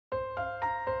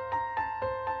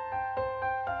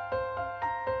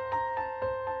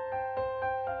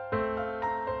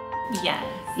Yes.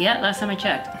 Yeah, last time I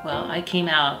checked. Well, I came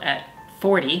out at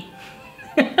 40.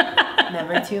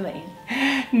 Never too late.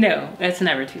 No, that's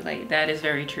never too late. That is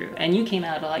very true. And you came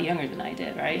out a lot younger than I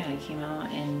did, right? Yeah, I came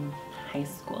out in high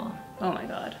school. Oh my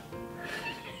God.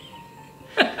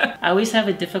 I always have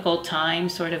a difficult time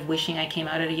sort of wishing I came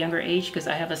out at a younger age because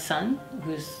I have a son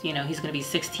who's, you know, he's going to be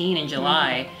 16 in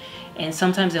July. And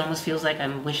sometimes it almost feels like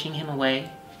I'm wishing him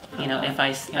away. You know, if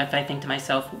I think to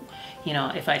myself, you know,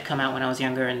 if I'd come out when I was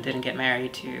younger and didn't get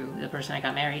married to the person I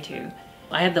got married to.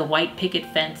 I had the white picket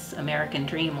fence American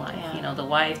dream life. Yeah. You know, the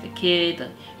wife, the kid,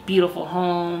 the beautiful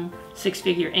home,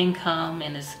 6-figure income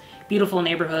in this beautiful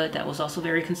neighborhood that was also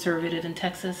very conservative in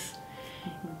Texas,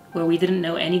 where we didn't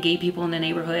know any gay people in the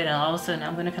neighborhood, and all of a sudden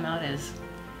I'm going to come out as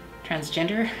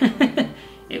transgender.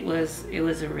 It was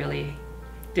a really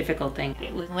difficult thing.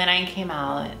 When I came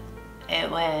out,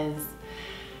 it was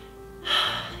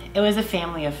a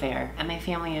family affair, and my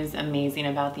family is amazing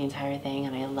about the entire thing,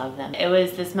 and I love them. It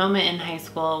was this moment in high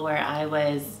school where I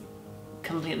was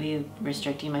completely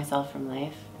restricting myself from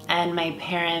life, and my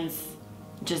parents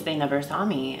they never saw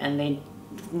me, and they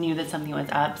knew that something was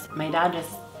up. My dad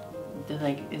just was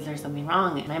like, is there something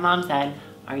wrong? And my mom said,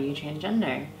 are you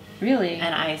transgender? Really?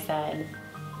 And I said,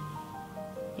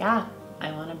 yeah,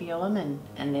 I want to be a woman.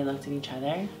 And they looked at each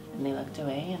other, and they looked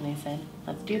away, and they said,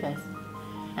 let's do this.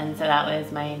 And so that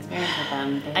was my experience with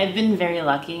them. I've been very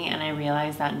lucky, and I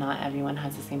realize that not everyone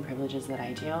has the same privileges that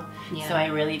I do. Yeah. So I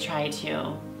really try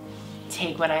to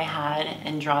take what I had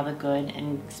and draw the good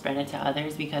and spread it to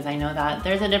others, because I know that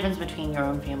there's a difference between your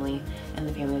own family and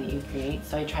the family that you create.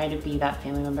 So I try to be that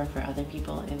family member for other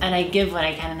people. And I give what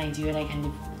I can, and I do what I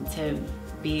can to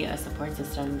be a support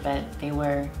system, but they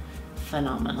were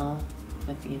phenomenal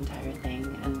with the entire thing,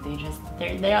 and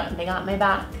they got my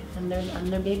back, and I'm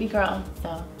their baby girl,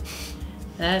 so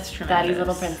that's tremendous. Daddy's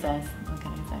little princess. What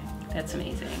can I say? That's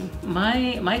amazing.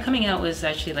 My coming out was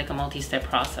actually like a multi-step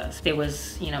process. There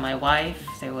was, you know, my wife,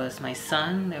 there was my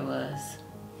son, there was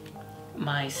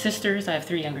my sisters. I have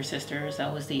 3 younger sisters.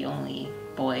 I was the only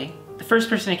boy. The first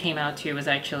person I came out to was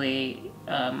actually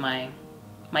my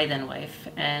then wife,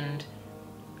 and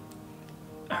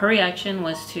her reaction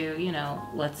was to, you know,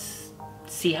 let's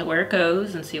see where it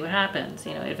goes and see what happens.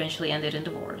 You know, it eventually ended in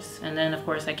divorce. And then of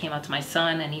course I came out to my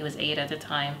son, and he was 8 at the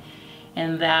time,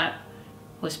 and that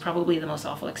was probably the most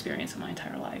awful experience of my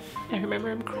entire life. I remember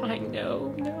him crying,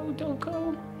 no, don't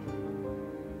go.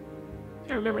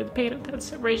 I remember the pain of that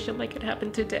separation like it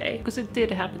happened today, because it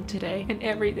did happen today, and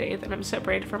every day that I'm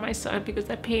separated from my son, because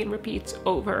that pain repeats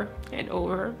over and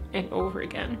over and over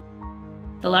again.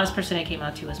 The last person I came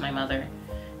out to was my mother,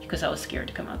 because I was scared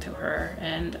to come out to her.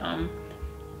 And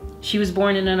she was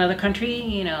born in another country,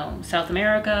 you know, South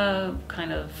America,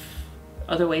 kind of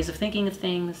other ways of thinking of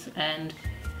things, and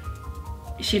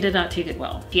she did not take it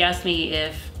well. She asked me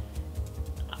if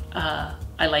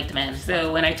I liked men.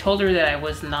 So when I told her that I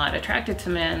was not attracted to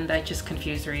men, that just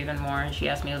confused her even more. And she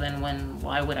asked me, well, then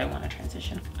why would I want to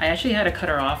transition? I actually had to cut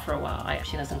her off for a while.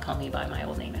 She doesn't call me by my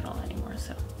old name at all anymore.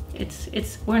 So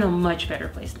we're in a much better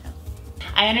place now.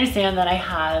 I understand that I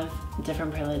have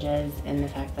different privileges in the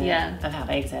fact that of how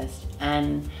I exist,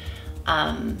 and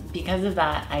because of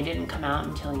that, I didn't come out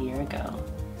until a year ago.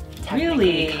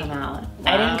 Really? Come out. Wow.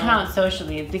 I didn't come out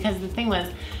socially, because the thing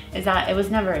is that it was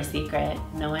never a secret.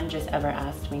 No one just ever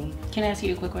asked me. Can I ask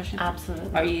you a quick question?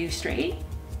 Absolutely. Are you straight?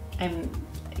 I'm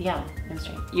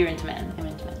straight. You're into men? I'm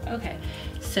into men. Okay,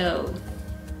 so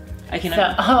I can.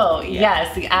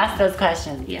 Yes, ask those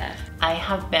questions. Yeah. I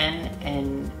have been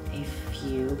in a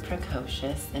few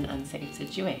precocious and unsafe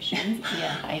situations.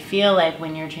 Yeah. I feel like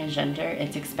when you're transgender,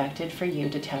 it's expected for you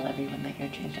to tell everyone that you're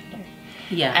transgender.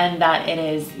 Yeah. And that it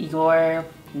is your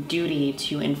duty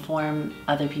to inform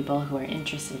other people who are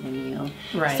interested in you,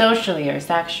 right, socially or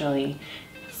sexually,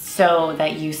 so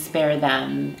that you spare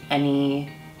them any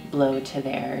blow to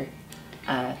their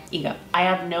ego. I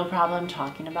have no problem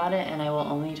talking about it, and I will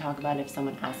only talk about it if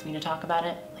someone asks me to talk about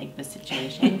it, like this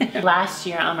situation. Last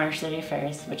year on March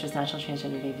 31st, which was National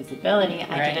Transgender Day Visibility,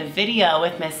 right, I did a video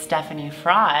with Miss Stephanie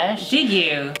Frosch. Did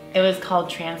you? It was called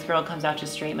Trans Girl Comes Out to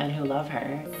Straight Men Who Love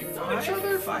Her. You've known each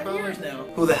other 5 years now.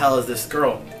 Who the hell is this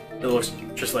girl that looks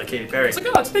just like Katy Perry? It's like,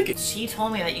 oh, it's Nikki. She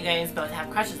told me that you guys both have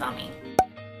crushes on me.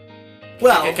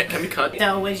 Well, can we cut?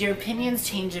 So would your opinions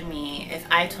change of me if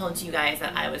I told you guys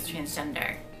that I was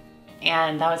transgender?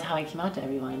 And that was how I came out to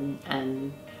everyone,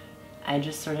 and I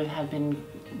just sort of have been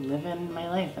living my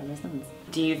life ever since.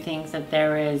 Do you think that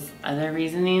there is other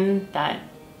reasoning that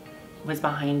was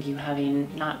behind you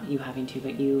having, not you having to,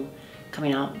 but you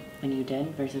coming out when you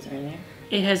did versus earlier?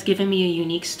 It has given me a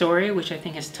unique story, which I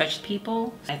think has touched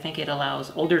people. I think it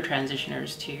allows older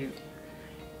transitioners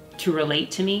to relate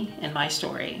to me and my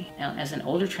story. Now, as an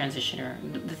older transitioner,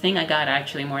 the thing I got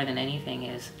actually more than anything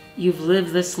is, you've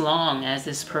lived this long as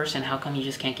this person, how come you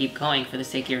just can't keep going for the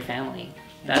sake of your family?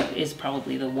 That is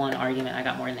probably the one argument I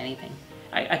got more than anything.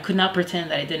 I could not pretend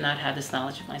that I did not have this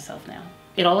knowledge of myself now.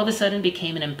 It all of a sudden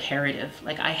became an imperative.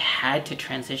 Like, I had to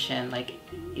transition. Like,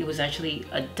 it was actually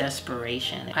a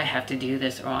desperation. I have to do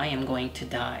this or I am going to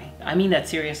die. I mean that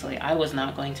seriously. I was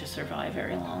not going to survive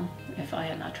very long if I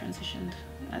had not transitioned.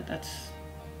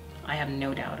 I have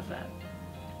no doubt of that.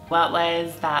 What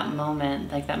was that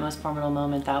moment, like that most formidable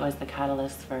moment that was the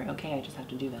catalyst for, okay, I just have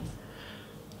to do this?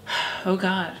 Oh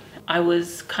God. I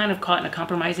was kind of caught in a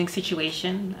compromising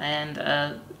situation, and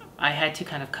I had to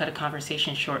kind of cut a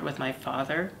conversation short with my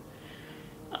father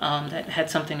that had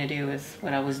something to do with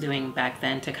what I was doing back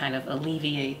then to kind of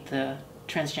alleviate the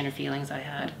transgender feelings I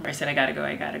had. I said, I gotta go,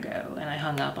 and I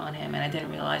hung up on him, and I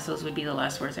didn't realize those would be the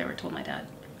last words I ever told my dad.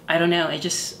 I don't know, it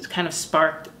just kind of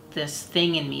sparked this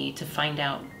thing in me to find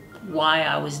out why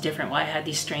I was different, why I had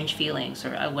these strange feelings,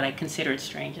 or what I considered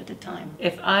strange at the time.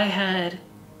 If I had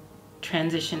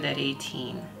transitioned at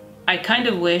 18, I kind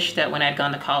of wish that when I'd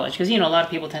gone to college, because, you know, a lot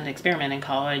of people tend to experiment in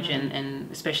college, and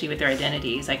especially with their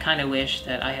identities, I kind of wish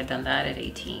that I had done that at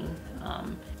 18.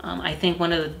 I think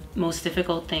one of the most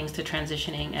difficult things to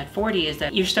transitioning at 40 is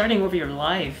that you're starting over your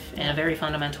life in a very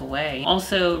fundamental way.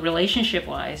 Also,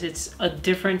 relationship-wise, it's a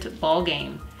different ball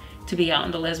game to be out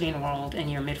in the lesbian world in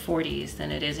your mid-40s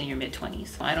than it is in your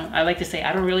mid-20s. I like to say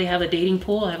I don't really have a dating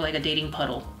pool, I have like a dating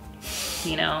puddle.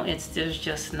 You know, there's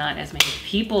just not as many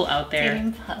people out there.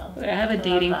 Dating puddle. I have a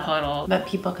dating puddle. But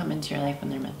people come into your life when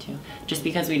they're meant to. Just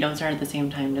because we don't start at the same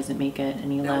time doesn't make it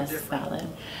any less valid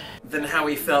than how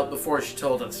we felt before she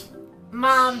told us.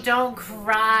 Mom, don't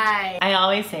cry. I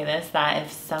always say this, that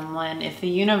if the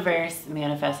universe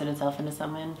manifested itself into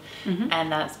someone,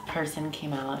 and that person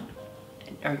came out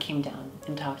or came down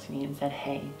and talked to me and said,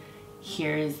 hey,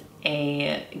 here's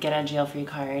a get out of jail free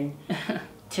card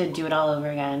to do it all over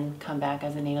again, come back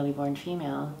as a natally born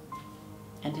female,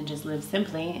 and to just live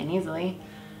simply and easily,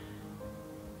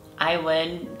 I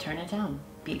would turn it down,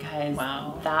 because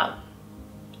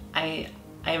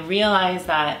I realized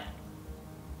that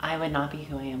I would not be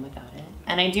who I am without it.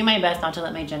 And I do my best not to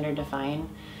let my gender define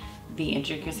the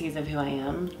intricacies of who I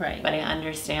am. Right. But I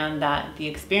understand that the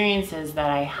experiences that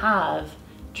I have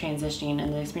transitioning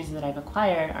and the experiences that I've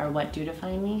acquired are what do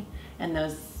define me, and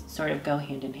those sort of go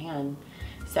hand in hand.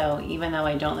 So even though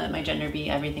I don't let my gender be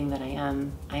everything that I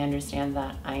am, I understand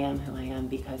that I am who I am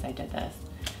because I did this.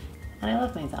 And I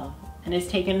love myself. And it's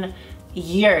taken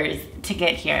years to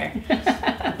get here.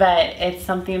 But it's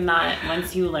something that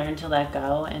once you learn to let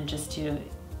go and just to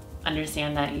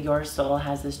understand that your soul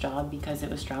has this job because it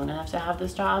was strong enough to have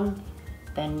this job,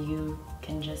 then you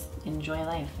can just enjoy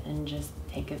life and just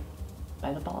take it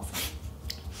by the balls.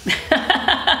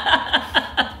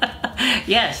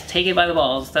 Yes, take it by the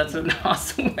balls. That's an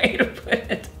awesome way to put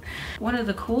it. One of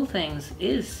the cool things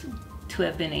is to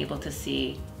have been able to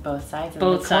see both sides of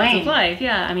life.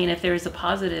 Yeah, I mean, if there is a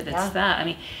positive, it's that. I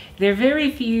mean, there are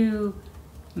very few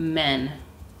men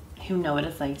who know what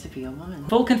it's like to be a woman.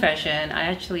 Full confession, I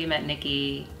actually met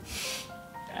Nikki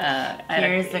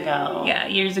years ago. Yeah,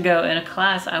 years ago in a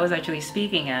class I was actually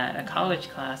speaking at, a college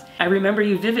class. I remember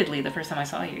you vividly the first time I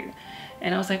saw you.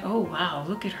 And I was like, oh wow,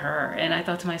 look at her. And I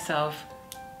thought to myself,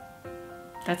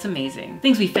 that's amazing.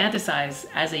 Things we fantasize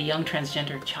as a young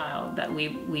transgender child that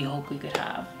we hope we could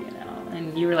have, you know,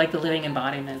 and you were like the living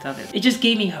embodiment of it. It just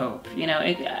gave me hope, you know.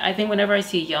 I think whenever I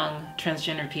see young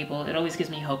transgender people, it always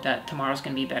gives me hope that tomorrow's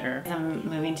gonna be better. I'm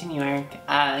moving to New York,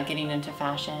 getting into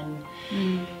fashion,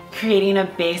 creating a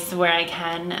base where I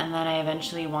can, and then I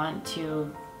eventually want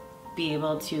to be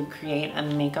able to create a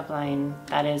makeup line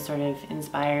that is sort of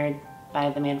inspired by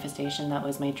the manifestation that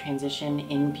was my transition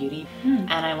in beauty.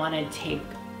 And I want to take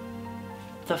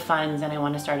the funds and I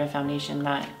want to start a foundation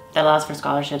that allows for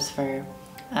scholarships for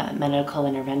medical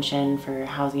intervention, for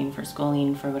housing, for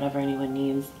schooling, for whatever anyone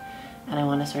needs. And I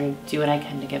want to sort of do what I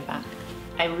can to give back.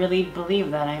 I really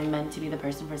believe that I'm meant to be the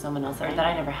person for someone else that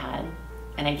I never had.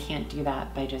 And I can't do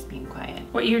that by just being quiet.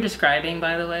 What you're describing,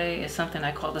 by the way, is something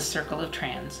I call the circle of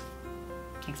trans.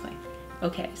 Explain.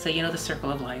 Okay, so you know the circle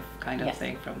of life kind of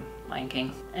thing from Lion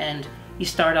King, and you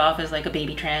start off as like a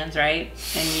baby trans, right?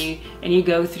 And you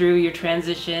go through your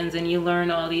transitions and you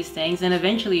learn all these things, and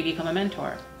eventually you become a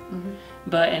mentor.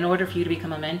 But in order for you to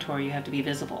become a mentor, you have to be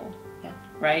visible,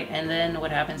 right? And then what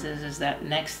happens is that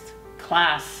next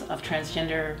class of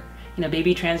transgender, you know,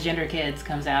 baby transgender kids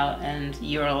comes out, and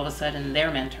you're all of a sudden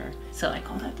their mentor. So I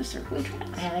call that the circle of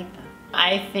trans. I like that.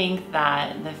 I think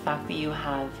that the fact that you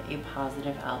have a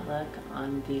positive outlook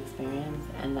on the experience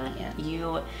and that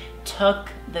you took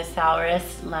the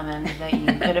sourest lemon that you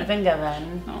could have been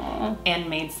given and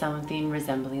made something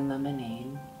resembling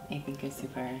lemonade, I think is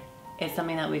it's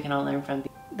something that we can all learn from.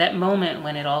 That moment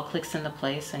when it all clicks into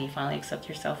place and you finally accept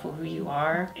yourself for who you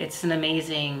are,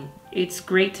 it's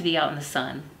great to be out in the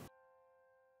sun.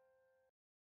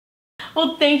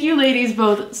 Well, thank you ladies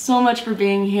both so much for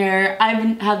being here.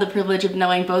 I've had the privilege of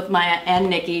knowing both Maya and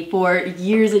Nikki for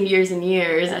years and years and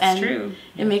years. That's true.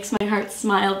 It makes my heart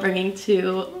smile bringing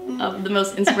two of the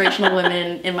most inspirational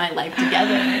women in my life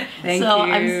together. Thank you.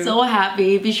 I'm so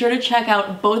happy. Be sure to check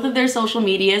out both of their social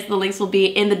medias. The links will be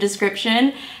in the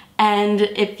description. And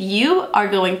if you are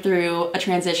going through a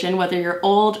transition, whether you're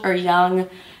old or young,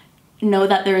 know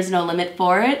that there is no limit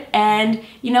for it. And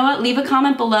you know what? Leave a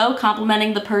comment below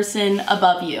complimenting the person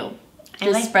above you.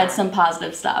 Just spread some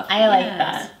positive stuff. I like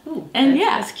that. Ooh, And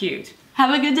that's cute.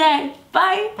 Have a good day.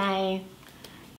 Bye. Bye.